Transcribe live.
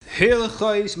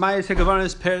Hilchos Ma'aser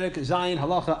Kavanos Perek Zayin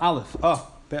Halacha Aleph.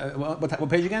 What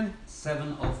page again?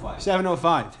 705.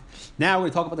 705. Now we're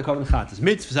going to talk about the Korban Chatas.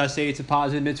 Mitzvahs, I say it's a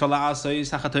positive mitzvah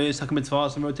la'asayis, hachatoyis,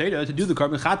 hakamitzvahs, and rotator to do the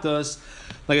Korban Chatas.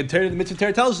 Like the mitzvah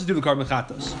Torah tells us to do the Korban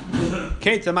Chatas.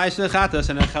 Keita Ma'aser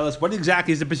Chatas and Achelas. What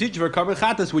exactly is the procedure for Korban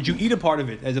Chatas? Would you eat a part of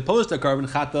it, as opposed to Korban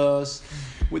Chatas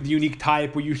with the unique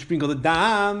type where you sprinkle the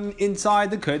dam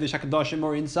inside the kodesh hakadoshim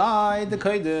or inside the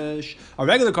kodesh? A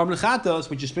regular Korban Chatas,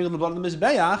 which you sprinkle the blood of the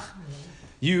mizbeach,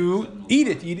 you eat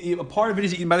it. A part of it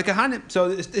is eaten by the kahanim. So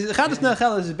the chatas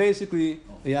ne'achelas is basically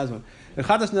the Yazman. The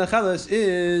chatas ne'achelas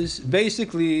is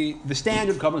basically the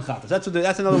standard Korban Chatas.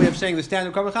 That's another way of saying the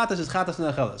standard Korban Chatas is chatas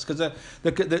ne'achelas, because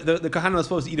the kahanim is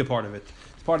supposed to eat a part of it.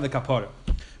 It's part of the kapara.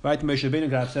 Right? Moshe Rabbeinu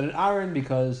got upset at Aaron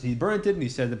because he burnt it, and he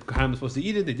said the kahanim was supposed to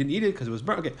eat it. They didn't eat it because it was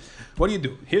burnt. Okay, what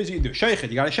do? Here's what you do. Sheichet,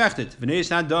 you got to shecht it.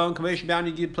 V'neis not done. Kamesh down.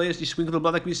 You get place. You sprinkle the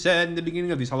blood like we said in the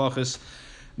beginning of these halachas.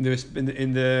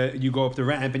 You go up the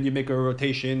ramp and you make a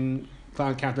rotation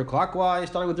counterclockwise,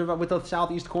 starting with the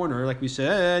southeast corner, like we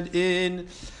said in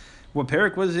what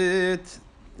parak was it?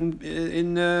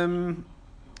 In I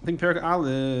think parak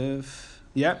Aleph.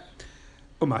 Yep.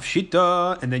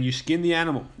 Umafshita, and then you skin the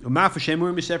animal.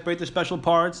 Umafashemur, we separate the special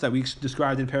parts that we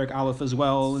described in parak Aleph as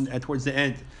well, and towards the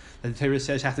end, that the Torah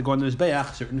says have to go on the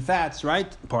mizbeach, certain fats,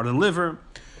 right? Part of the liver.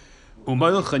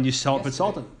 And you put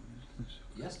salt in.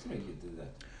 Yesterday you did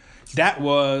that. That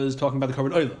was talking about the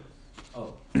Korban Oila.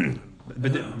 Oh.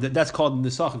 but that's called in the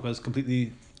Sachar because it's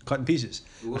completely cut in pieces.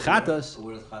 The Chatas,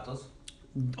 Where is Chatas?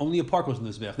 only a part goes in the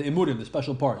Mizbeach. The Imurim, the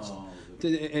special parts. Oh,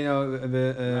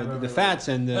 The fats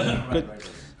and the... Right.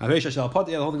 The whole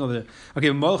thing over there. Okay,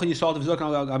 Malach and you salt of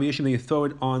Zok, you throw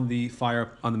it on the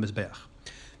fire on the Mizbeach.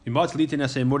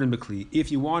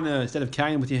 If you want to, instead of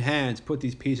carrying them with your hands, put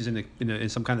these pieces in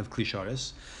some kind of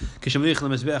klisharis.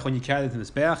 When you carry it in the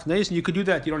mizbeach, you could do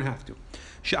that. You don't have to.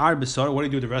 What do you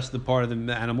do with the rest of the part of the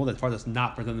animal? That part that's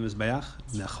not part of the mizbeach.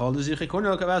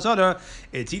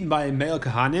 It's eaten by a male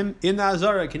kahanim in the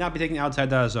azara. It cannot be taken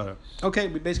outside the azara. Okay,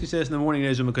 we basically say this in the morning,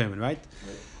 right?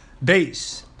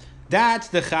 Base. That's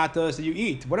the chatas that you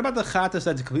eat. What about the chatas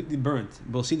that's completely burnt?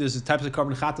 We'll see there's types of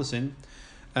Korban chatas in.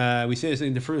 We say this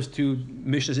in the first two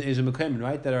Mishnahs in Ezra Mekayim,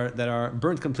 right? That are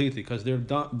burnt completely because their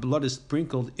blood is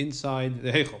sprinkled inside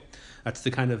the heichel. That's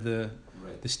the kind of the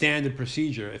standard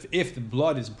procedure. If the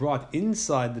blood is brought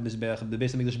inside the mizbeach of the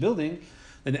Beis Hamikdash building,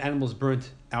 then the animal is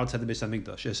burnt outside the Beis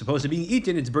Hamikdash. As opposed to being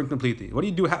eaten, it's burnt completely. What do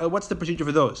you do? What's the procedure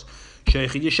for those? You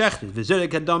spray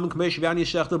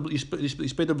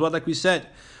the blood like we said.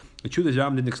 The truth is,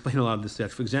 Ram didn't explain a lot of this yet.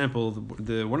 For example,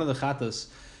 one of the chatas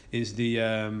is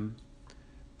the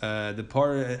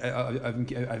part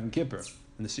of Yom Kippur,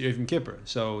 and the Seir of Yom Kippur.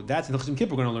 So that's in the Yom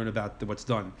Kippur we're going to learn about what's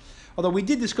done. Although we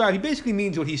did describe, he basically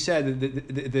means what he said,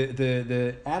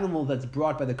 the animal that's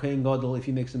brought by the Kohen Gadol if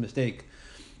he makes a mistake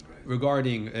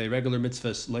regarding a regular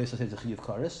mitzvahs,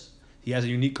 he has a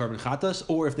unique Korban Chatas,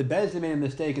 or if the Beis Din made a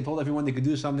mistake and told everyone they could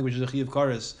do something which is a Chiyuv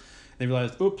Kares, they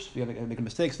realized, oops, we got to make a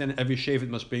mistake, so then every shevet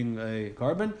must bring a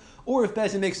carbon. Or if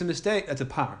Beis Din makes a mistake, that's a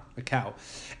par, a cow.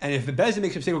 And if the Beis Din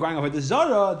makes a mistake regarding over the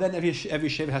Zara, then every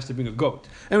shevet has to bring a goat.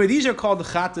 Anyway, these are called the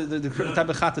type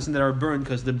of chatas that are burned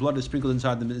because the blood is sprinkled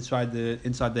inside the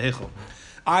heichel.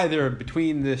 Either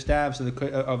between the staves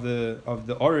of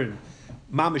the orin,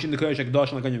 mamish in the kodesh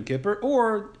hakadosh like on Yom Kippur,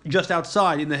 or just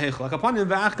outside in the heichel. Like upon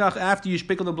him after you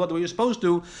sprinkle the blood the way you're supposed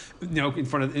to, in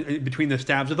front of between the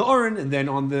stabs of the orin, and then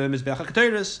on the mizbeach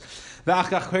hakatoris,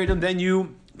 then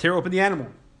you tear open the animal.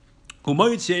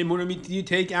 You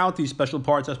take out these special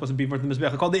parts that are supposed to be from the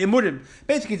mizbeach called the imurim.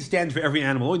 Basically, it's standard for every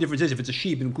animal. The only difference is if it's a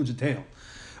sheep, it includes a tail.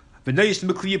 But now you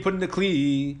put in the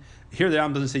kli. Here the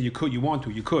Ram doesn't say you could, you want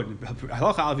to, you could.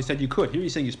 Halacha Aleph he said you could. Here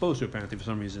he's saying you're supposed to apparently for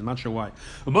some reason. I'm not sure why.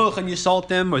 And you salt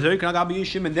them, and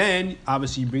then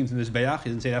obviously you bring them to this bayach.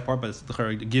 He doesn't say that part, but it's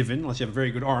the given, unless you have a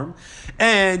very good arm.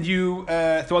 And you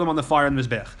throw them on the fire in the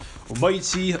mizbech. What do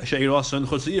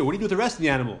you do with the rest of the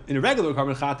animal? In a regular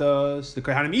Korban Chatas, the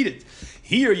Kohanim eat it.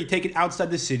 Here you take it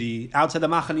outside the city, outside the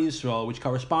Machane Yisrael, which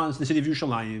corresponds to the city of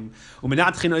Yerushalayim. And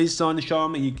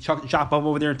you chop them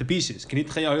over there into pieces.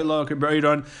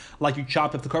 Like you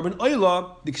chopped up the Korban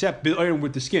Oila, except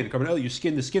with the skin. Korban Oila, you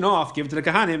skin the skin off, give it to the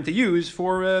Kohanim to use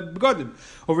for begodim.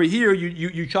 Over here,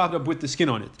 you chop it up with the skin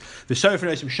on it. The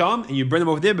Sefer Sham, and you burn them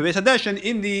over there, Beis Hadeshen,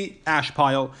 in the ash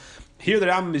pile. Here the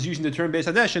Rambam is using the term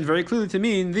Beis Hadeshen very clearly to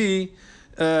mean the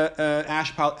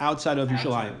ash pile outside of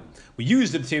Yerushalayim. We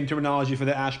use the same terminology for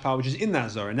the ash pile, which is in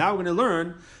Nazar. And now we're going to learn,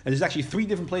 and there's actually 3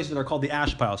 different places that are called the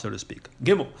ash pile, so to speak.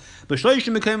 Gimel.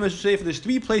 There's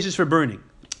 3 places for burning.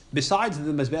 besides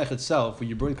the Mizbeach itself, where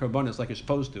you burn karbanos like you're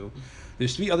supposed to,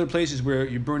 there's 3 other places where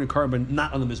you burn a carbon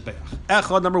not on the Mizbeach.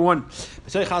 Echad, number 1,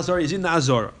 Pesach HaZorah is in the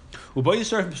Azorah. And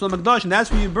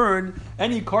that's where you burn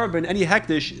any carbon, any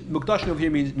hektish. Mukdashim over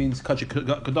here means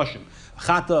kadashim,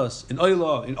 chatas, in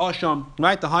oila, in asham,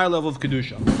 right? The higher level of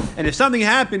kedusha. And if something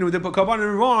happened with the carbon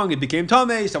wrong, it became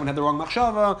tamei. Someone had the wrong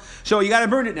machshava, so you got to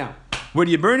burn it now. Where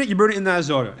do you burn it? You burn it in the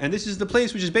Azorah, and this is the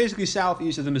place which is basically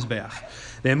southeast of the Mizbeach.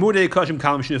 The emudei kashim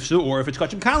kalim shnifsu, or if it's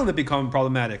kashim kalim that become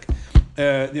problematic,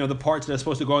 the parts that are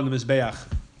supposed to go on the Mizbeach.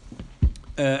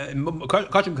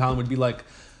 Kashim kalim would be like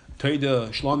Toida,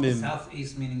 Shlomim.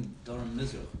 Southeast meaning Durham,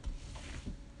 Mizrach.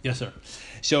 Yes, sir.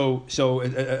 So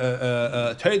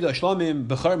Toida, Shlomim,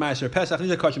 Bechar, Ma'aser, Pesach, these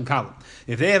are Kachim Kalim.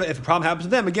 If a problem happens to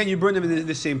them, again, you burn them in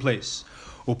the same place.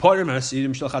 Uparim,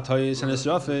 Hasidim, Shlachat Toyes, and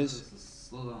Esrafis.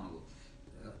 Slow down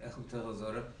a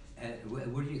little.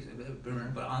 Where do you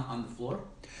burn? But on the floor?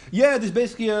 Yeah, there's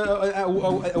basically a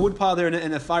wood pile there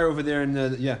and a fire over there,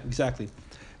 and yeah, exactly.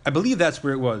 I believe that's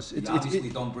where it was. You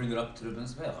obviously don't bring it up to the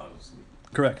Mizbeach, obviously.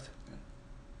 Correct.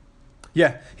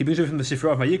 Yeah, he brings it from the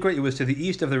Sifra of Vayikra. It was to the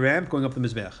east of the ramp going up the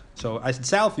Mizbech. So I said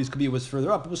southeast, could be it was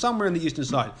further up. It was somewhere in the eastern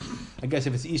side. I guess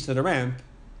if it's east of the ramp,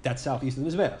 that's southeast of the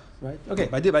Mizbech, right? Okay,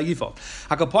 by default.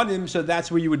 Hakaponim, so that's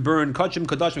where you would burn Kachim,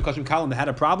 Kadashim, Kachim Kalim that had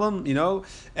a problem,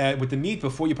 with the meat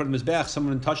before you put it in the Mizbech.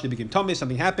 Someone touched it, became tummy,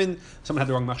 something happened, someone had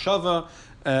the wrong machshava.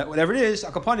 Whatever it is,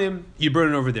 akapanim, you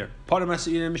burn it over there. Part of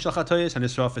Masiyim, Mishlachatoyes, and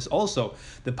Israfis. Also,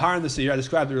 the par in the Seir I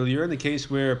described earlier, in the case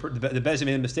where the Bezim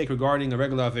made a mistake regarding a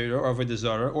regular Aveda or Aveda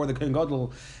Zara, or the Kohen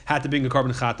Gadol had to bring a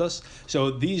carbon chatas.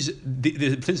 So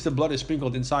since the blood is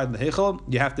sprinkled inside the Heichel,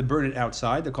 you have to burn it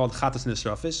outside. They're called chatas and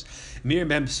Israfis. Mir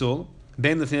Mem Psul,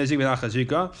 Ben Lefnezik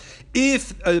V'Achazika.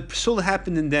 If a psul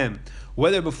happened in them,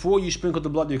 whether before you sprinkled the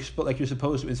blood like you're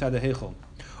supposed to inside the Heichel,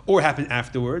 or happened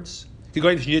afterwards, or for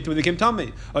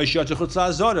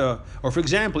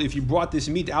example, if you brought this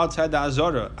meat outside the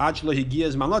Azara,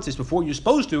 before you're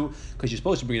supposed to, because you're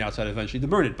supposed to bring it outside eventually to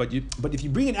burn it, but if you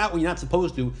bring it out when you're not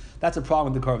supposed to, that's a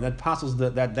problem with the carbon. That passes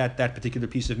that particular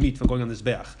piece of meat from going on this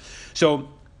beach. So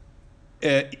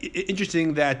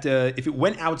interesting that if it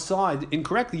went outside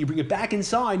incorrectly, you bring it back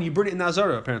inside and you burn it in the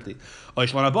Azara, apparently.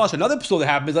 Another psul that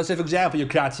happens, let's say for example, you're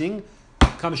kratzing,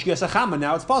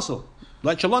 now it's possible.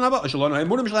 Like shalon haba, shalon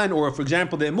emudim shlan, or for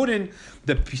example, the emudim,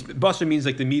 the basar means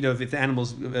like the meat of if the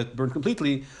animal's burned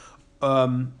completely.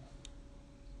 I'm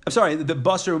sorry, the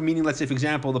basar meaning, let's say for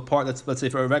example, the part let's say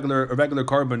for a regular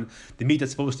carbon, the meat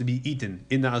that's supposed to be eaten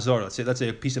in the azara. Let's say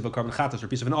a piece of a carbon chatas or a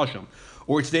piece of an asham,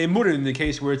 or it's the emudim in the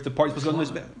case where it's the part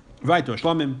supposed to go right or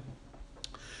shlamim.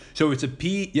 So it's a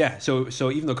yeah. So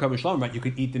even though carbon shlamim, right, you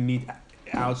could eat the meat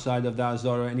outside of the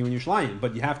azara and when you're shlaying,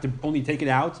 but you have to only take it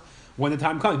out when the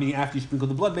time comes, meaning after you sprinkle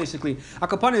the blood, basically.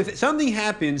 If something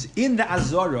happens in the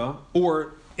Azara,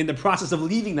 or in the process of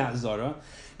leaving the Azara,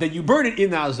 then you burn it in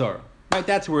the Azara. Right?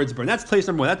 That's where it's burned. That's place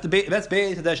number 1. That's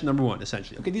Be'ez Hadesh number 1,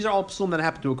 essentially. Okay, these are all psulim that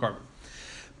happen to a carbon.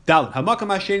 Dalit. Hamakam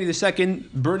Hasheni, the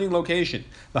second burning location.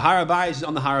 The Harabayas is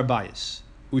on the Harabayas.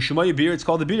 Ushumaya beer, it's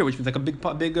called the beer, which means like a big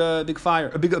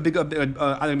fire.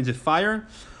 Either means a fire,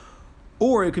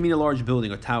 or it could mean a large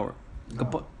building, a tower.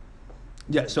 No.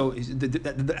 Yeah, so a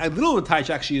little taich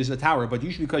actually is a tower, but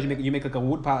usually because you make like a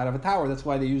wood pile out of a tower, that's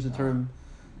why they use the term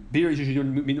beer. Usually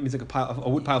means like a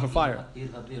wood pile for fire.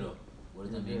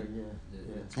 What does that mean?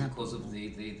 Because of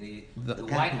the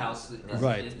White House.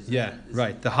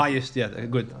 Right. The highest. Yeah.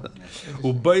 Good.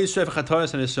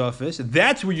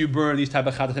 That's where you burn these type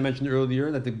of chatas I mentioned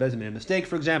earlier. That the bezim made a mistake.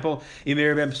 For example,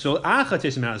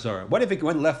 what if it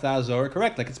went left the azor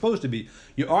correct, like it's supposed to be?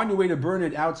 You're on your way to burn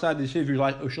it outside the city of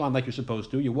Yerushalayim like you're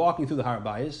supposed to. You're walking through the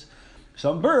Harabayas.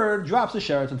 Some bird drops the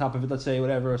sheretz on top of it. Let's say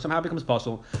whatever. Somehow it becomes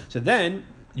puzzle. So then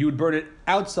you would burn it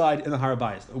outside in the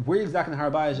Harabayas. Where exactly in the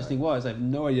Harabayas this thing was, I have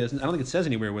no idea. I don't think it says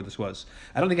anywhere where this was.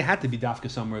 I don't think it had to be Dafka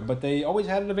somewhere, but they always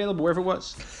had it available wherever it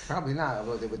was. Probably not,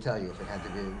 although they would tell you if it had to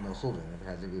be chulin, if it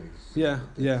had to be. Yeah.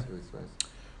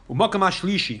 Umakam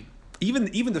Ashlishi.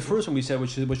 Even the first one we said,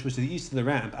 which was to the east of the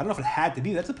ramp, I don't know if it had to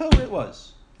be. That's a pill where it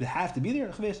was. Did it have to be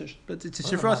there? But it's a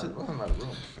shifras.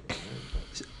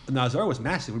 The Nazar was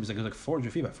massive. It was like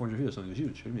 400 feet by 400 feet or something. It was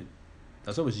huge. What do you mean?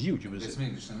 That's always huge. It was.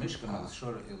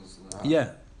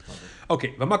 Yeah.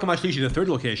 Okay. The third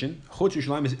location, Chutz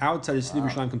Yerushalayim, is outside the city of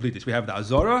Yerushalayim completely. So we have the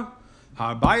Azara,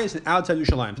 Harabayas, and outside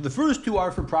Yerushalayim. So the first two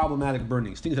are for problematic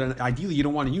burnings, things that ideally you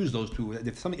don't want to use those two.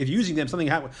 If you're using them, something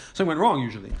went wrong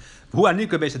usually.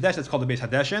 That's called the Beis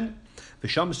Hadeshen. The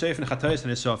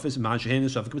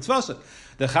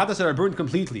chatas that are burned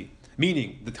completely.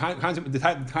 Meaning the type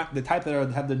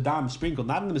that have the dam sprinkled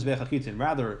not in the mizbech hachitzin,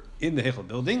 rather in the heichal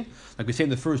building, like we say in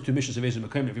the first two missions of Ezra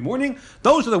Mekayim every morning.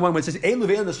 Those are the one where it says Elu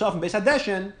ve'el nesaf and Beis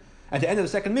Hadeshen at the end of the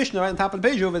second Mishnah, right on top of the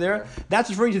page over there. That's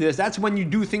referring to this. That's when you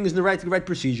do things in the right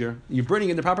procedure. You're burning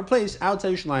in the proper place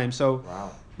outside Yerushalayim. So.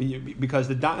 Wow. Because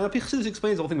the Chassidus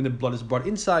explains the whole thing when the blood is brought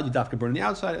inside, you dafka burn on the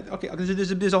outside. Okay,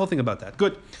 there's a whole thing about that.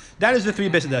 Good. That is the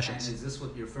three Beis Hadeshens. And is this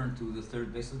what you're referring to, the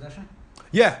third Beis Hadeshen?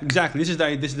 Yeah, exactly. This is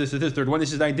the third one.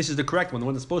 This is the correct one, the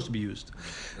one that's supposed to be used.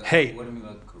 Hey. What do you mean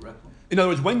by the correct one? In other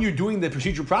words, when you're doing the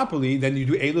procedure properly, then you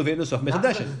do Elu ve'el nesaf Beis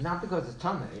Hadeshen. Not because it's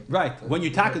tummy. Right. When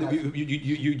you tackle,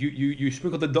 you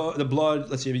sprinkle the blood.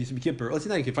 Let's say it's Kippur. Let's say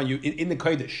now you can find you in the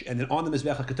kodesh and then on the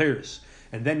mizbech haketeris.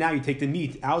 And then now you take the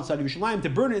meat outside of Yerushalayim to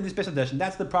burn it in this Beis Hadeshen.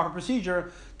 That's the proper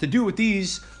procedure to do with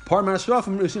these Parman HaSraf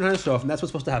and Usin HaSraf, and that's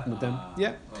what's supposed to happen with them. Yeah.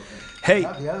 Okay. Hey.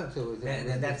 Not the other two.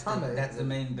 That's the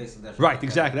main Beis Hadeshen. Right,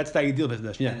 exactly. That's the ideal Beis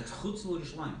Hadeshen. Yeah. And it's chutz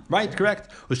l'Yerushalayim. Right,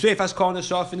 correct.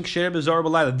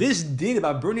 This din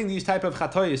about burning these type of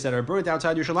chatoyis that are burnt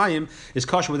outside Yerushalayim is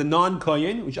kosher with a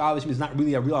non-koyin, which obviously means not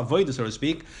really a real avodah, so to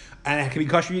speak, and it can be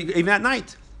kosher even at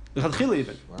night.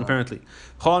 Even, apparently.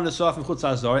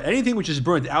 Anything which is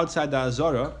burnt outside the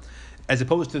Azara, as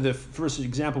opposed to the first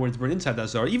example where it's burnt inside the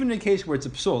Azara, even in a case where it's a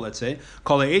psul, let's say,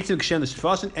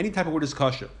 any type of wood is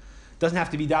kosher. Doesn't have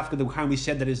to be dafka the kind we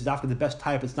said that is dafka the best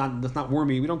type. It's not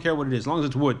wormy. We don't care what it is, as long as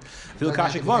it's wood. Doesn't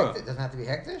have to be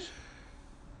hektish?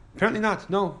 Apparently not.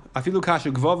 No. Afilu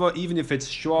kasha gvava, even if it's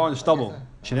straw and stubble.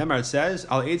 Shenemar it says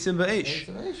al eitzim ba'esh,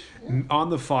 on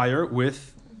the fire with.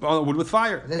 On wood with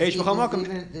fire. This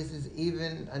is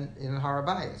even in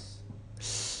Harabayas.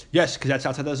 Yes, because that's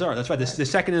outside the Azar. That's right. This is the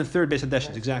second and third Beis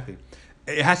Hadeshens, exactly.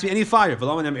 It has to be any fire.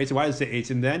 Why does it say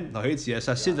eitzim then?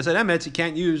 Yes, you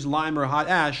can't use lime or hot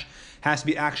ash. Has to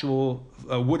be actual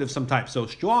wood of some type. So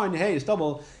straw and hay,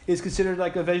 stubble, is considered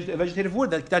like a vegetative wood.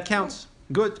 That counts.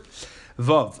 Good.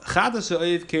 Vav.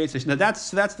 Now that's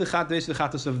the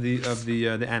chatas of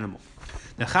the animal.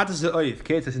 Now, chatas ha'oif,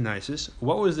 ketas ha'naisis.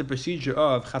 What was the procedure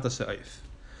of chatas ha'oif?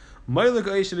 Ma'iluk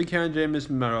oish v'karen dremis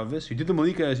maravis. You did the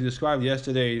malika as you described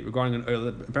yesterday regarding an oil.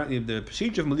 Apparently, the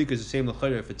procedure of malika is the same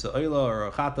l'chayr if it's an oila or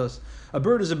a chatas. A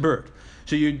bird is a bird.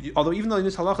 So although even though in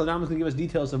this halacha the Rambam is going to give us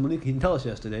details of malika, he didn't tell us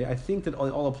yesterday. I think that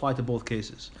all apply to both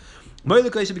cases.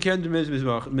 Ma'iluk oish v'karen dremis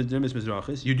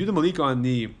mizrachis. You do the malika on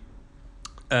the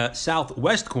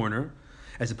southwest corner,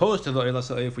 as opposed to the oila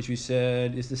sa'oif, which we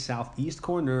said is the southeast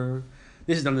corner.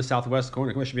 This is on the southwest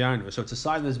corner. So it's a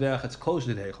side of the Mizbeach. It's closer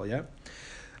to the Heichel, yeah?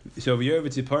 So if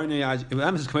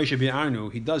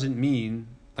he doesn't mean,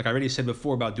 like I already said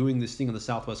before, about doing this thing on the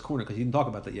southwest corner, because he didn't talk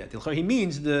about that yet. He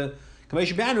means the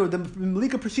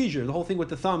Malika procedure, the whole thing with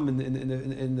the thumb and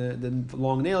the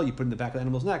long nail you put in the back of the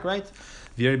animal's neck, right?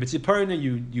 You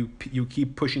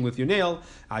keep pushing with your nail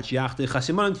until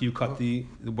you cut the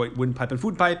wooden pipe and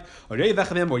food pipe, or even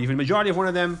a majority of one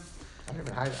of them.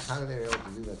 How are they able to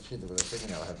do that shit with a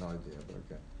fingernail? I have no idea, but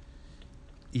okay.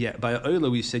 Yeah, by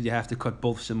Oila we said you have to cut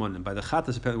both simonim. By the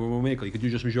Chatas, apparently, we're Mekel, you could do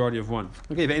just majority of one.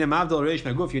 Okay, if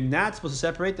you're not supposed to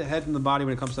separate the head from the body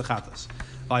when it comes to Chatas.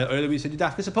 By Oila we said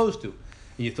you're supposed to.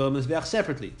 And you throw them in the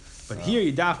separately. But here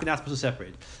you're not supposed to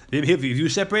separate. If you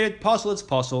separate it, puzzle, it's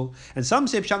puzzle. And some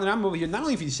say, over here, not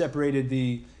only if you separated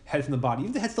the head from the body,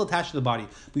 even the head's still attached to the body,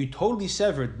 but you totally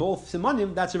severed both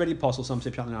simonim, that's already puzzle. Some say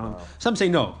Some say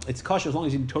no, it's kosher as long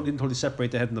as you didn't totally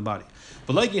separate the head from the body.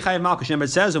 But like Yechayev Malkashem, it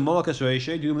says, do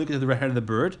you look at the head of the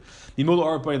bird, in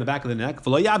the back of the neck,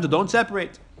 don't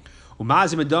separate. And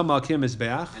if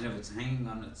it's hanging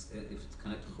on if it's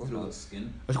connected through its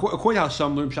skin? According to how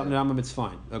some learn Pshat and Rambam, it's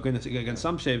fine. Okay, again,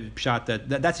 some say Pshat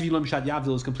that's if you learn Pshat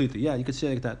Yavdil is completely. Yeah, you could say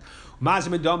it like that.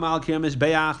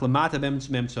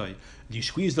 You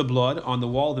squeeze the blood on the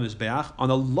wall of the Mizbeach, on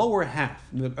the lower half.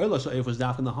 The Oila was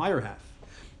down in the higher half.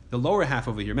 The lower half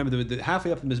over here. Remember, the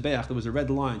halfway up the Mizbeach, there was a red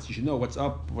line, so you should know what's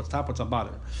up, what's top, what's up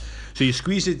bottom. So you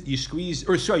squeeze it, you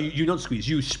don't squeeze,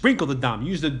 you sprinkle the dam.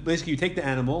 Basically, you take the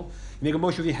animal, you make a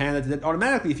motion with your hand, that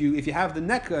automatically, if you have the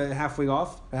neck halfway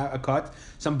off, a cut,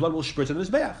 some blood will spritz on the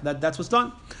Mizbeach. That's what's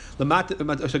done. So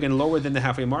again, lower than the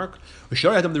halfway mark.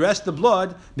 The rest of the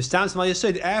blood,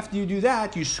 after you do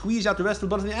that, you squeeze out the rest of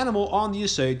the blood of the animal on the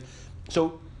Yesod.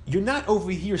 So you're not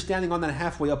over here standing on that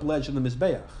halfway up ledge of the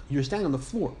Mizbeach. You're standing on the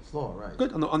floor. Floor, right.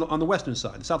 Good, on the western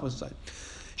side, the southwestern side.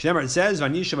 It says,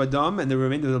 Vanisha Adam, and the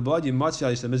remainder of the blood, you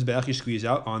Mizbeach, you squeeze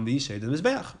out on the Yesod of the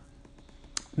Mizbeach.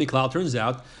 Miklal turns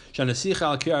out, Shanasicha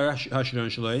al Kir Hashron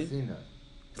Shalei.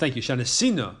 Thank you.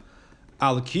 Shanasina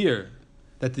al Kir,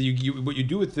 that what you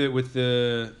do with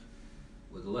the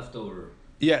leftover.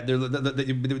 Yeah, the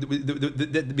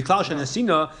Miklal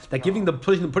Shanasina, that giving the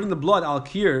putting the blood al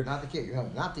kir. Not the kir. No,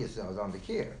 not the Yisrael. It's on the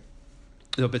kir.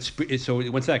 No, but so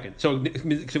 1 second. So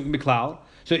Miklal.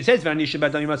 So it says Vanisha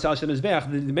Badam Yimatzal Shem Mizbeach.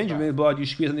 The Benjamin blood you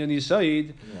squeeze on the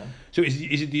side. Yeah. So is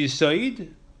it the side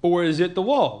or is it the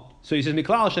wall? So he says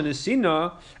Miklal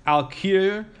Shanasina al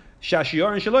kir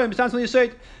Shashiar and Shalom. It sounds like you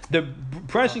say the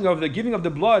pressing of the giving of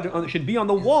the blood should be on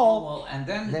the wall. And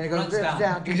then Then it runs goes down.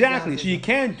 down. Exactly. So you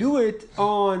can't do it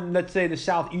on, let's say, the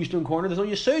southeastern corner. There's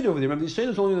only a Yesod over there. Remember, the Yesod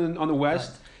is only on the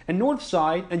west and north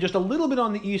side, and just a little bit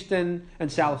on the east and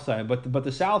south side. But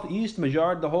the southeast,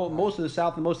 most of the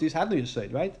south and most of the east have no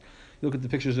Yesod, right? You look at the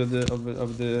pictures of the.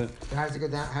 So how does it go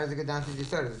down? How does it go down to the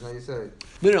Yisrael? There's no Yisrael.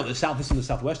 No, the southeast and the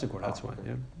southwestern corner. That's why.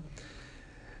 Yeah.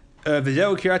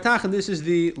 V'zeu kiratach, and this is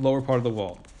the lower part of the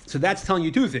wall. So that's telling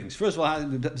you two things. First of all,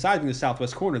 besides being the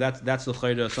southwest corner, that's the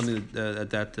chayda, something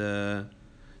that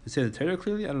say the Torah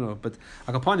clearly. I don't know, but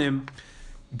upon him,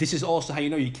 this is also how you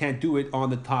know you can't do it on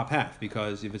the top half,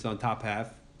 because if it's on the top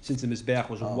half, since the mizbeach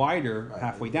was wider right.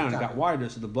 halfway down, it got wider,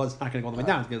 so the blood's not going to go all the way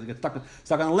down. It's going to get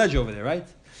stuck on a ledge over there, right?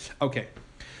 Okay.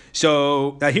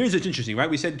 So now here's what's interesting, right?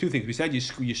 We said two things. We said you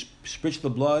spritz the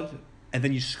blood and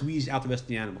then you squeeze out the rest of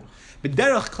the animal. But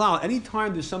derech klal,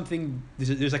 anytime there's something, there's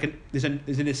an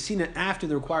esina after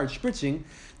the required spritzing,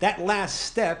 that last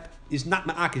step is not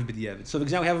ma'akiv b'diavad. So, for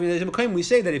example, we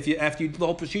say that after you do the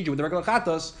whole procedure with the regular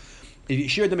chatas, if you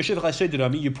share the meshivach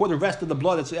hasedirami, you pour the rest of the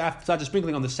blood that's after the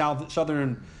sprinkling on the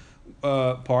southern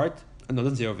part. No, it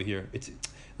doesn't say over here.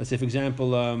 Let's say, for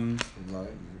example, right?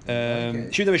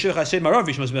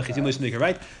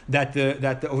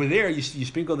 That over there you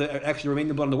sprinkle the extra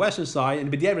remaining blood on the western side,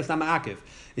 and b'diavad it's not ma'akiv.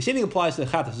 The same thing applies to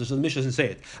the chatas, so the Mishnah doesn't say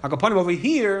it. Akapanim over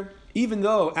here, even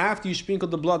though after you sprinkle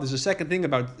the blood, there's a second thing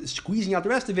about squeezing out the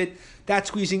rest of it, that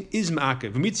squeezing is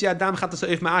ma'akiv.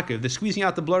 The squeezing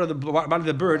out the blood of the body of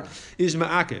the bird is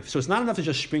ma'akiv. So it's not enough to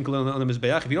just sprinkle on the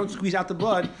mizbeach. If you don't squeeze out the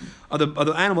blood of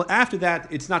the animal after that,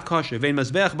 it's not kosher. The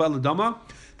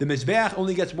mizbeach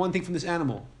only gets one thing from this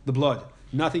animal, the blood.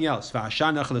 Nothing else. The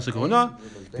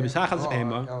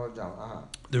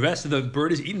rest of the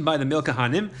bird is eaten by the milk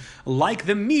kahanim, like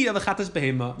the meat of a chatas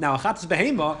behema. Now, a chatas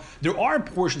behema, there are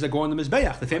portions that go on the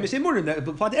mizbeach. The famous emurim that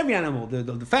apply to every animal,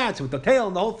 the fats with the tail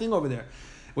and the whole thing over there,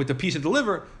 with the piece of the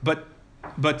liver. But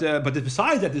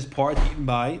besides that, this part is eaten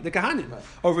by the kahanim. Right.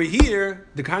 Over here,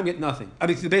 the kahanim get nothing. I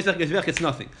mean, the mizbeach gets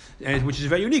nothing, and which is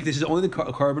very unique. This is only the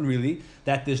carbon really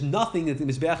that there's nothing that the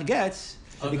mizbeach gets.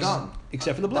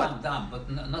 Except for the blood. But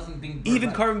nothing being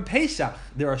even carbon Pesach,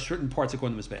 there are certain parts that go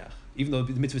in the mizbeach, even though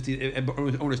the mitzvah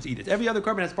is owners to eat it. Every other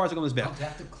carbon has parts that go in the mizbeach. Don't you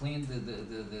have to clean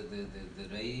the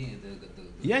rei?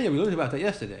 Yeah, we learned about that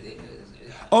yesterday.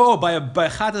 By a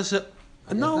chatas.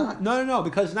 No,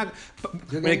 because it's not.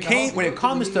 When it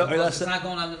comes to it's not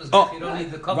going on the mizbeach. You don't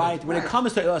need the cover. Right. When it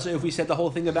comes to if we said the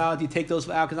whole thing about you take those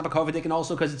out because not a kovadik, and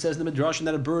also because it says in the midrash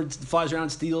that a bird flies around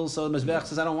and steals, so the mizbeach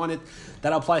says I don't want it.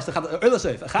 That applies to chatas.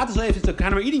 If a chatas if it's the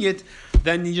kind of eating it,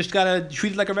 then you just gotta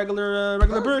treat it like a regular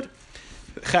bird.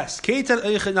 Ches. Now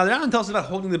the Rambam tells us about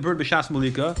holding the bird b'shas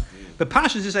malika. But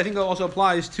Pashas, this I think also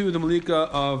applies to the malika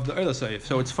of the Eila Seif.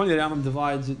 So it's funny that Rambam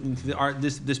divides it into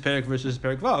this parak versus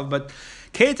parak vav. But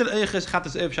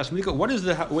what is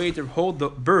the way to hold the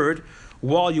bird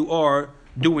while you are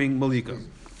doing malika?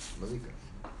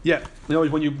 Yeah, in other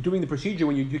words, when you're doing the procedure,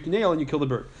 when you nail and you kill the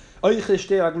bird. So if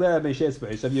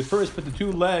you first put the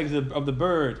two legs of the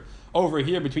bird over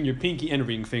here between your pinky and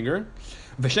ring finger,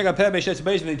 and then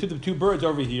you took the two birds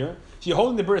over here. So you're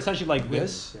holding the bird essentially like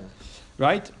this,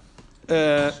 right?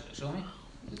 Show me.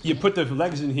 You put the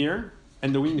legs in here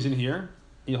and the wings in here.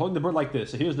 And you're holding the bird like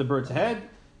this. So here's the bird's head,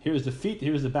 here's the feet,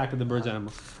 here's the back of the bird's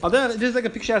animal. This is like a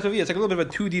picture over here. It's like a little bit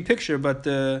of a 2D picture, but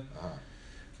it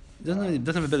doesn't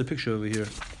have a better picture over here.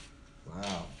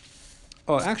 Wow.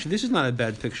 Oh, actually, this is not a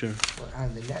bad picture. Well,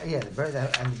 the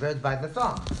bird by the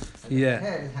thumb. And the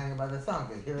head is hanging by the thumb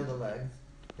because here are the legs.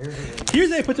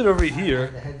 Here's I put it over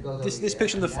here. This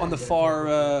picture on the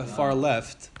far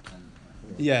left.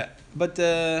 Yeah, but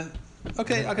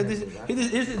okay.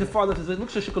 Here's the far left. It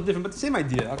looks a little different, but the same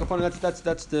idea.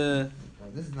 That's the.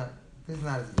 This is not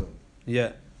as good.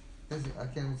 Yeah. I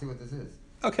can't even see what this is.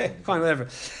 Okay, fine, whatever.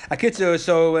 Akitsu,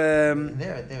 so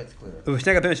there it's clear.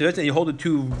 And you hold the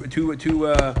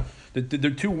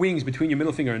two wings between your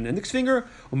middle finger and index finger.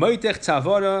 And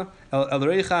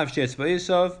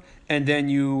then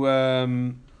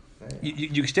you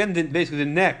extend basically the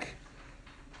neck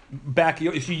back.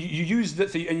 If you use the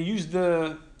and you use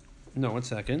the 1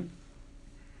 second.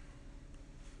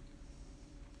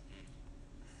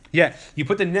 Yeah, you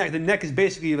put the neck. The neck is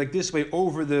basically like this way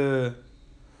over the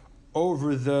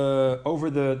over here's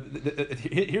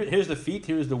the feet,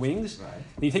 here's the wings. Right.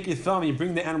 And you take your thumb and you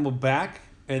bring the animal back,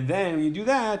 and then when you do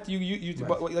that, you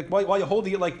Right. like while you're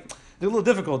holding it, like it's a little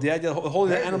difficult. Yeah, you're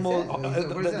holding the animal,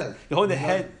 you're holding the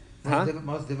head. Huh?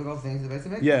 Most difficult things to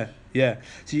make. Yeah.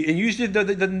 So and use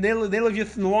the nail of the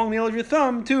long nail of your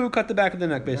thumb to cut the back of the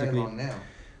neck, Very basically. long nail.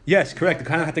 Yes, correct. You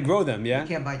kind of have to grow them. Yeah. You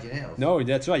can't bite your nails. No,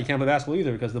 that's right. You can't play basketball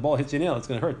either because the ball hits your nail. It's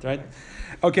going to hurt, right?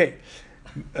 Okay.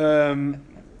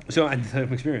 So, and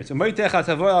from experience. And then you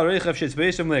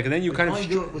kind only of...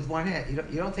 do it with one hand.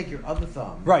 You don't take your other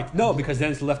thumb. Right, no, because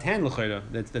then it's the left hand l'chayra.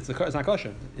 It's not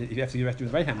kosher. You have to do it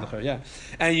with the right hand l'chayra, yeah.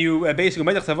 And you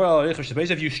basically,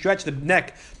 if you stretch the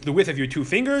neck to the width of your two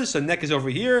fingers, so the neck is over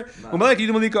here. Oh,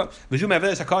 this is one of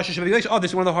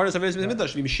the hardest of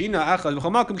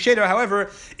it.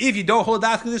 However, if you don't hold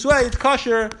it this way, it's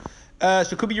kosher. So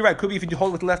it could be, you're right, could be if you hold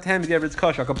it with the left hand, maybe it's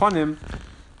kosher. Upon him,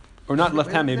 or not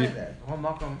left hand, maybe. Right?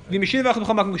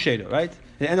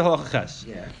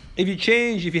 Yeah. If you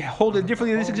change, if you hold it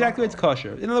differently in this exact way, it's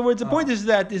kosher. In other words, the point is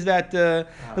that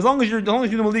as long as you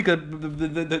do the malika,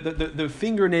 the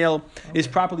fingernail is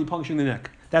properly puncturing the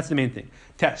neck. That's the main thing.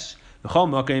 Test. The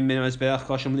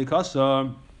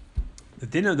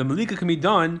dinner, the malika can be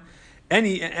done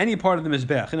any part of the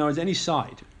mizbech. In other words, any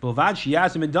side.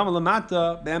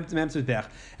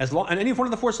 As long, and any one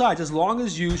of the four sides, as long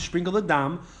as you sprinkle the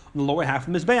dam on the lower half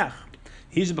of the mizbech.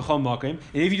 He's a b'chol makim,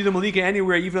 and if you do the malika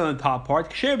anywhere, even on the top part,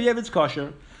 ksher b'yev, it's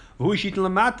kosher. As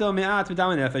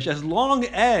long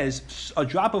as a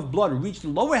drop of blood reached the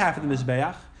lower half of the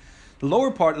mizbeach, the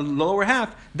lower part, the lower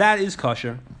half, that is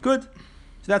kosher. Good.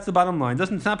 So that's the bottom line. It's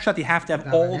not pshat you have to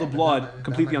have all the blood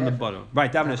completely on the bottom.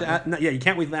 Right. Yeah, you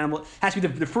can't wait for the animal. It has to be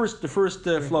the first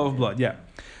flow of blood. Yeah.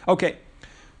 Okay.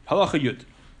 Halacha yud.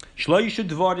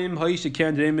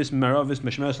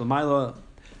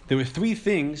 There were three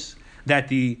things that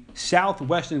the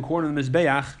southwestern corner of the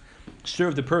Mizbeach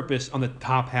served the purpose on the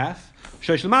top half.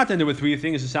 And there were three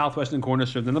things the southwestern corner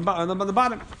served on the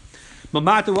bottom.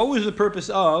 Mamata, what was the purpose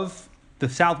of the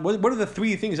south? What are the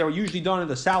three things that were usually done in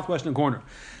the southwestern corner?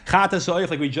 Chata soif,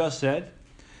 like we just said.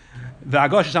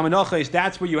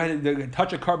 That's where you had to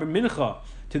touch a carbon mincha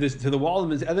to the wall of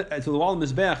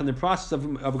Mizbeach. In the process of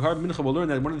a carbon mincha, we'll learn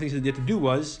that one of the things that they had to do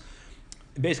was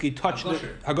basically touch the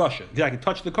hagosha. Exactly,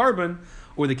 touch the carbon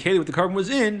or the keli with the carbon was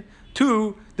in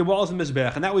to the walls of the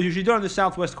mizbech, and that was usually done in the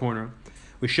southwest corner.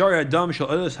 With shari adam shel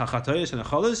olas hachatayis and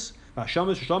achalis,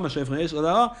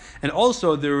 and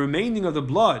also the remaining of the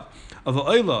blood of the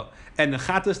oila and the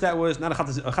chatas that was not a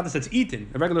chatas that's eaten,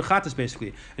 a regular chatas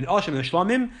basically, and asham and the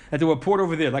shlamim that they were poured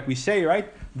over there, like we say,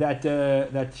 right? That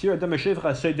shir adam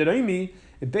shevcha seiderimi.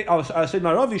 I said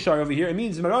Maravi Shar over here. It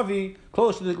means Maravi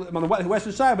close to on the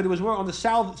western side, but it was more on the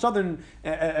southern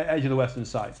edge of the western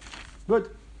side. Good.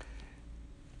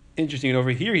 Interesting. And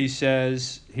over here he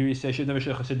says that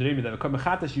the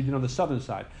Karmachatas you did on the southern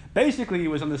side. Basically, it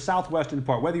was on the southwestern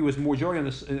part. Whether he was majority on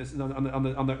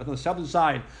the southern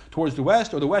side towards the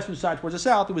west or the western side towards the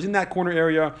south, it was in that corner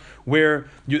area where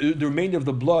the remainder of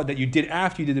the blood that you did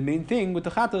after you did the main thing with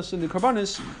the chatas and the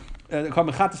karbanis.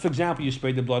 Chatas, for example, you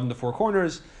sprayed the blood in the four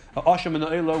corners. Asham and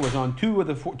Eila was on two of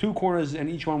the two corners, and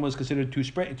each one was considered two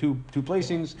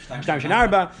placings.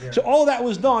 So all that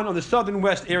was done on the southern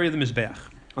west area of the mizbeach,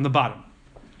 on the bottom.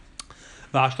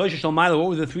 What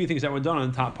were the three things that were done on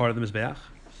the top part of the mizbeach?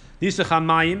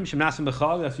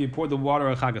 That's you poured the water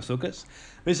on Chag HaSukkos.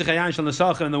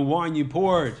 And the wine you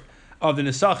poured of the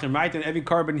nesachim, right? And every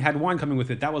carbon had wine coming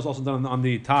with it. That was also done on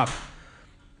the top.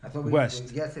 I thought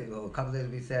west. Yesterday, a couple days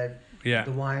we said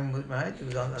the wine was right. It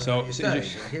was on because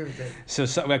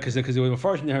the way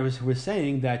first there was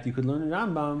saying that you could learn in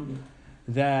Rambam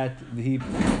that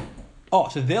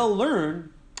so they'll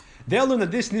learn that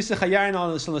this nisach hayayin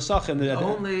on the nesachim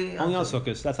only on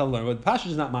Sukkos. That's how they learn. But Pasha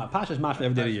is not Pasha is mashma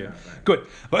every day of the year. Right. Good.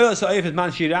 But Oilas ha'oif is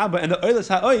man shiraba, and the Oilas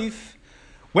ha'oif.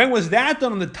 When was that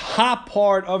done on the top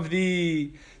part of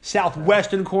the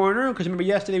southwestern corner? Because remember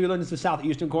yesterday we learned it's the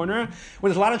southeastern corner when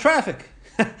there's a lot of traffic.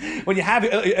 When you have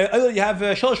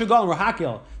Shalosh Regalim or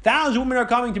Hakil, thousands of women are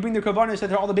coming to bring their korbanos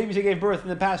that all the babies they gave birth in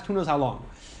the past who knows how long,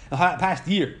 past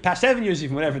year, past 7 years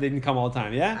even, whatever, they didn't come all the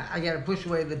time. Yeah, I got to push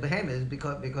away the behemoths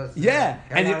because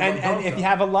and if you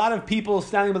have a lot of people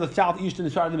standing by the southeastern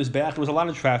side of the mizbeach, there was a lot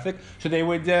of traffic, so they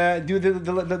would do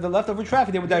the leftover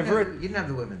traffic. They would divert. You didn't have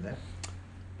the women there.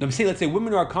 No, let's say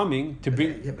women are coming to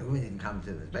bring. Yeah, but women didn't come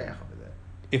to the mizbeach over there.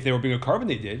 If they were bringing a carbon,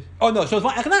 they did. Oh no, so it's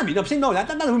not economic. No, I'm saying no, not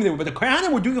women they were, but the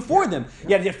Kohanim were doing it for them.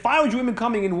 Yeah, they had 500 women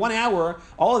coming in 1 hour.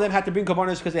 All of them had to bring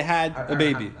carbonos because they had a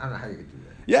baby. I don't know how you could do that.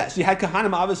 Yeah, so you had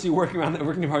Kahanim obviously working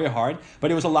very hard,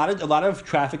 but it was a lot of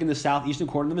traffic in the southeastern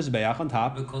corner of the Mizbeach on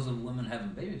top. Because of women having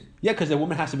babies. Yeah, because the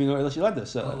woman has to be unless she led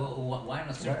this. Why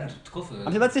not certain tkufa? I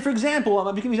mean, let's say for example,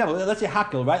 I'm giving you an example. Let's say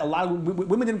Hakel, right? A lot of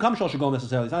women didn't come Shul Shagol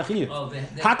necessarily. It's not a chiyuv.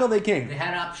 Hakel they came. They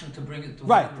had option to bring it to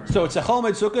right. whoever. So it's a Chol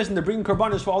Moed Sukkos, and they're bringing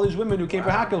korbanos for all these women who came for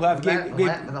Hakel who have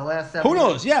the last 7 who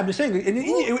knows? Yeah, I'm just saying.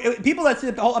 People that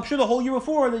said, I'm sure the whole year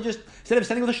before they just instead of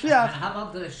sending with a shliach. And how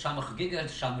about the Shamach Giga,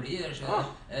 Shamriya?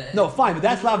 No, fine, but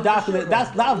that's Lav Davka.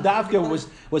 That's Lav Davka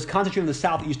was concentrated in the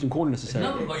southeastern corner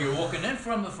necessarily. No, but you're walking in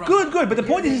from Good. But the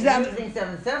point is that. Using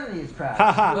 770's crowd.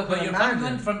 But you're coming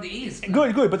in from the east.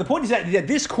 Good. But the point is that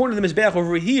this corner of the Mizbeach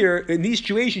over here, in these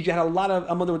situations, you had a lot of.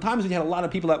 There were times when you had a lot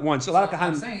of people at once. A lot of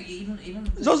I'm kahanim. saying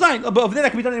even. So it's fine, but over there that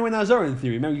can be done anywhere in the Azara in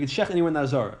theory. Remember, you can shech anywhere in the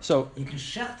Azara. So. You can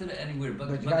shecht it anywhere, but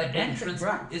you the gotta entrance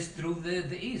right. is through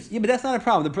the east. Yeah, but that's not a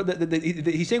problem.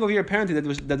 He's saying over here apparently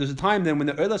that there's a time then when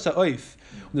the Eila Sa'oif,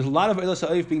 there's a lot of Eila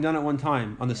Sa'oif being done at one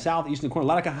time on the southeastern corner. A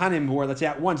lot of kahanim were, let's say,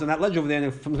 at once on that ledge over there, and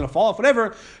if someone's going to fall off,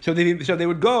 whatever. So they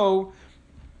would go.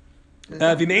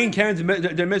 The main Karen, right?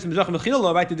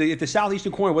 If the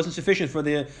southeastern corner wasn't sufficient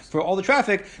for all the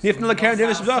traffic,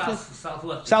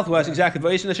 southwest, exactly.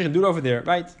 But do it over there,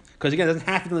 right? Because again, it doesn't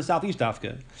have to be in the southeast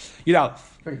Dafka.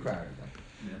 Pretty crowded.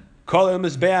 Call it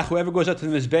Mizbeach. Whoever goes up to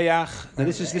the Mizbeach. Now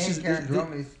this is.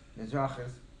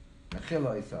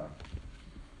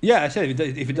 Yeah, I said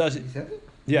if it does. You said it?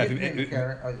 Yeah.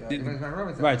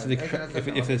 Right. So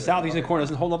if the southeastern corner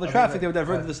doesn't hold all the traffic, they would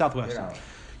divert to the southwest.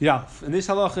 Yeah, and this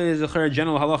halacha is a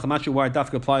general halacha. I'm not sure why it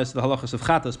dafka applies to the halachas of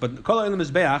chatas, but kol ha'olam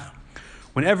mizbeach.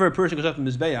 Whenever a person goes up to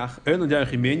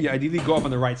mizbeach, you ideally go up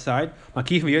on the right side,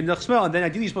 and then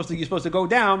ideally you're supposed to go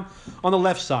down on the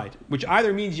left side, which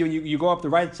either means you go up the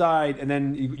right side and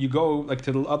then you go like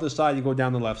to the other side, you go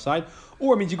down the left side,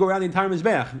 or it means you go around the entire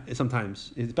mizbeach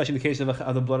sometimes, especially in the case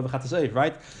of the blood of a chatas eif,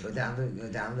 right? Go down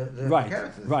the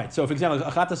Right. So, for example,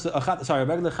 a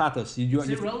regular chatas. It's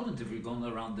irrelevant if you're going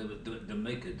around the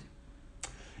maked.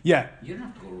 Yeah. You don't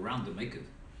have to go around the maked.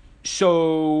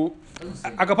 So,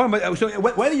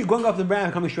 whether you're going up the ramp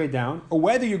and coming straight down, or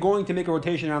whether you're going to make a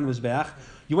rotation around the mizbeach,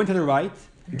 you went to the right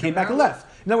and came back to left.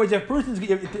 In other words, if a person's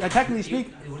technically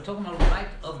speaking, we're talking about right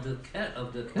of the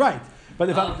right, but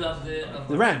if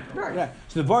the ramp, right. Yeah.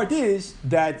 So the vart is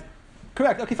that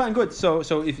correct. Okay, fine, good. So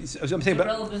I'm saying,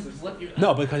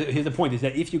 no, because here's the point: is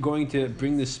that if you're going to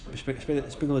bring this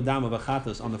sprinkle the dam of a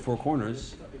chatas on the four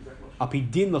corners. You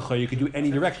could do any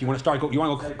direction. You want to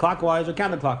go clockwise or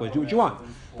counterclockwise. Do what you want.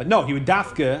 But no, he would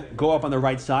dafka go up on the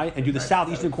right side and do the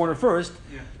southeastern corner first,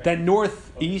 then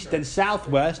northeast, then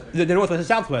southwest, then northwest and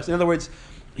southwest. In other words,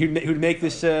 he would make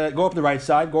this go up the right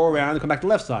side, go around, and come back to the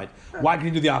left side. Why can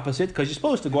you do the opposite? Because you're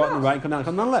supposed to go out on the right and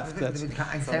come down the left.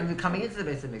 Instead of coming into the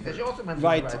base of mikdash, you also went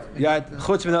right. Yeah.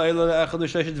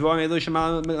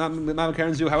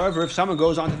 However, if someone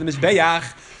goes onto the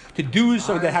mizbeach to do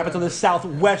so, that happens on the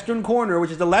southwestern corner,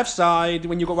 which is the left side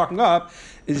when you go walking up,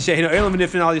 is they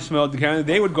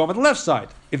would go up on the left side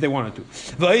if they wanted to.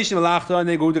 And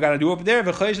they go to gotta do over there,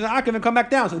 and come back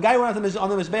down. So the guy who went on the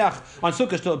mizbeach on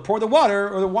Sukkot to pour the water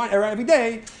or the wine every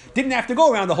day didn't have to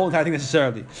go around the whole entire thing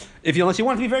necessarily. Unless you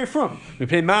want to be very firm. Why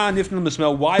is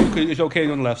it okay to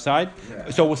go on the left side?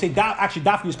 So we'll say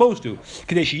daf you're supposed to.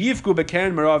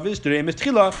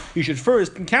 You should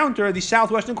first encounter the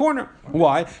southwestern corner.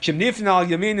 Why? If you're going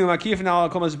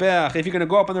to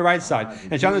go up on the right side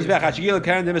and you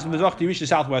reach the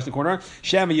southwestern corner,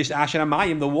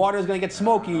 the water is going to get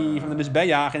smoky from the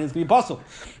mizbeach and it's going to be puzzle.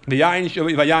 Or the wine is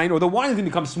going to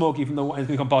become smoky from the wine, it's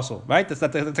going to become puzzle. Right? That's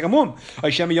like a mum.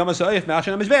 Maybe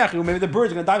the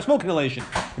birds are going to die of smoke inhalation.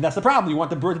 And that's the problem. You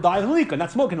want the bird to die of leak,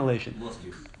 not smoke inhalation.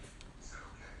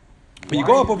 But you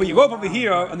go up over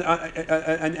here, and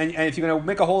if you're going to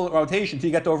make a whole rotation until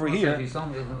you get to over here.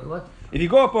 If you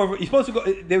go up over, you're supposed to go.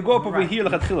 They would go up over here,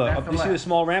 you see the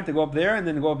small ramp. They go up there, and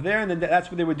then go up there, and then that's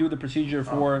where they would do the procedure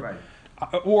for. Right.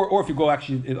 Or if you go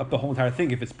actually up the whole entire thing,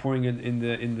 if it's pouring in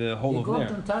the hole over there. You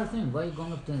go up the entire thing. Why are you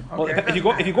going up the? Well,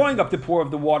 if you're going up to pour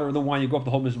the water or the wine, you go up the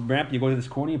whole ramp. You go to this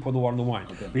corner, you pour the water and the wine.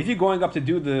 Okay. But if you're going up to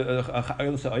do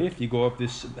the you go up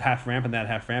this half ramp and that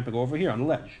half ramp and go over here on the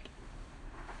ledge.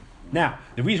 Now,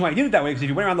 the reason why you did it that way is if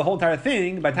you went around the whole entire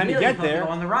thing, by the time you get there, go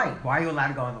on the right. Why are you allowed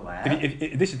to go on the left?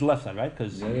 If this is the left side, right?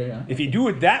 Because if you do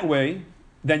it that way,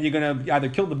 then you're going to either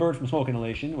kill the bird from smoke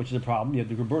inhalation, which is a problem.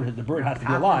 The bird has to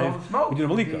be alive. You do the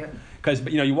malika. Because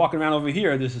you're walking around over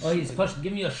here. This is. Oh, he's supposed to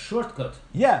give me a shortcut.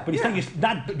 Yeah, but he's saying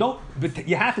but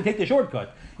you have to take the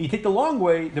shortcut. You take the long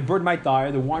way, the bird might die,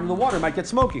 or the wine and the water might get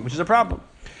smoky, which is a problem.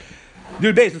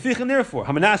 Dude, base the therefore,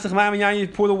 you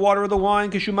pour the water or the wine,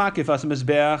 if he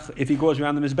goes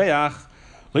around the mizbeach,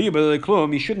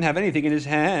 He shouldn't have anything in his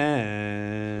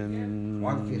hand.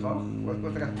 What's that got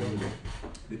to do with it?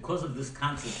 Because of this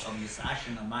concept of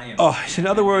Yisashin Amayim. Oh, so in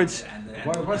other words,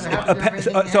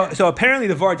 so apparently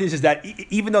the vart is that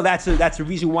even though that's the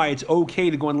reason why it's okay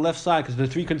to go on the left side because of the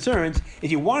three concerns, if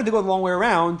he wanted to go the long way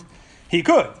around, he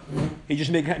could. He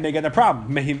just may get a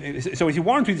problem. So if he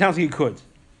wanted to, it sounds like he could.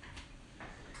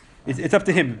 It's up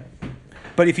to him.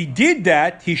 But if he did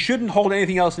that, he shouldn't hold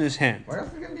anything else in his hand. What else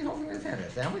is he going to be holding in his hand? A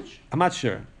sandwich? I'm not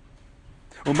sure.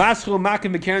 That's a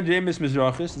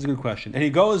good question. And he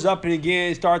goes up and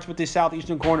again starts with the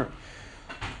southeastern corner.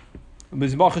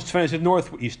 Mizbach is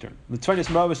northeastern. The Tvenis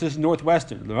Maravus is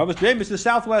northwestern. The Maravus Dream is the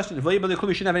southwestern. If he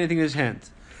shouldn't have anything in his hand.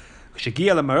 When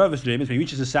he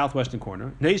reaches the southwestern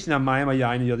corner. That's what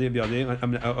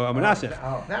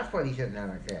he shouldn't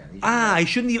understand. He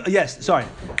shouldn't even. Yes, sorry.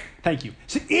 Thank you.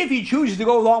 So if he chooses to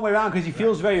go a long way around because he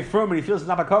feels very firm and he feels it's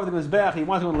not covered in his back, he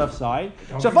wants to go on the left side.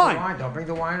 So fine. Don't bring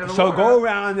the wine to the So water. go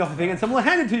around the thing and someone will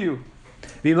hand it to you.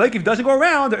 Like if he doesn't go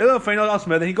around, then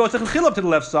he goes to Chilup to the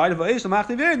left side,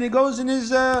 and he goes in his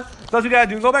does what you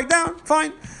gotta do, go back down,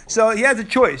 fine. So he has a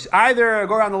choice. Either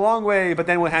go around the long way, but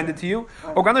then we'll hand it to you,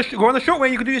 or go on the short way,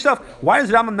 you can do yourself. Why does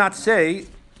Rambam not say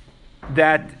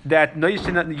that no, you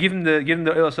should not give him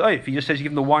the if he just says you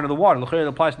give him the wine or the water, it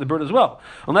applies to the bird as well.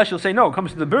 Unless you'll say no, it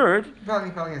comes to the bird. Probably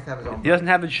has to have his own. He doesn't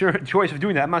have a choice of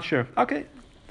doing that. I'm not sure. Okay.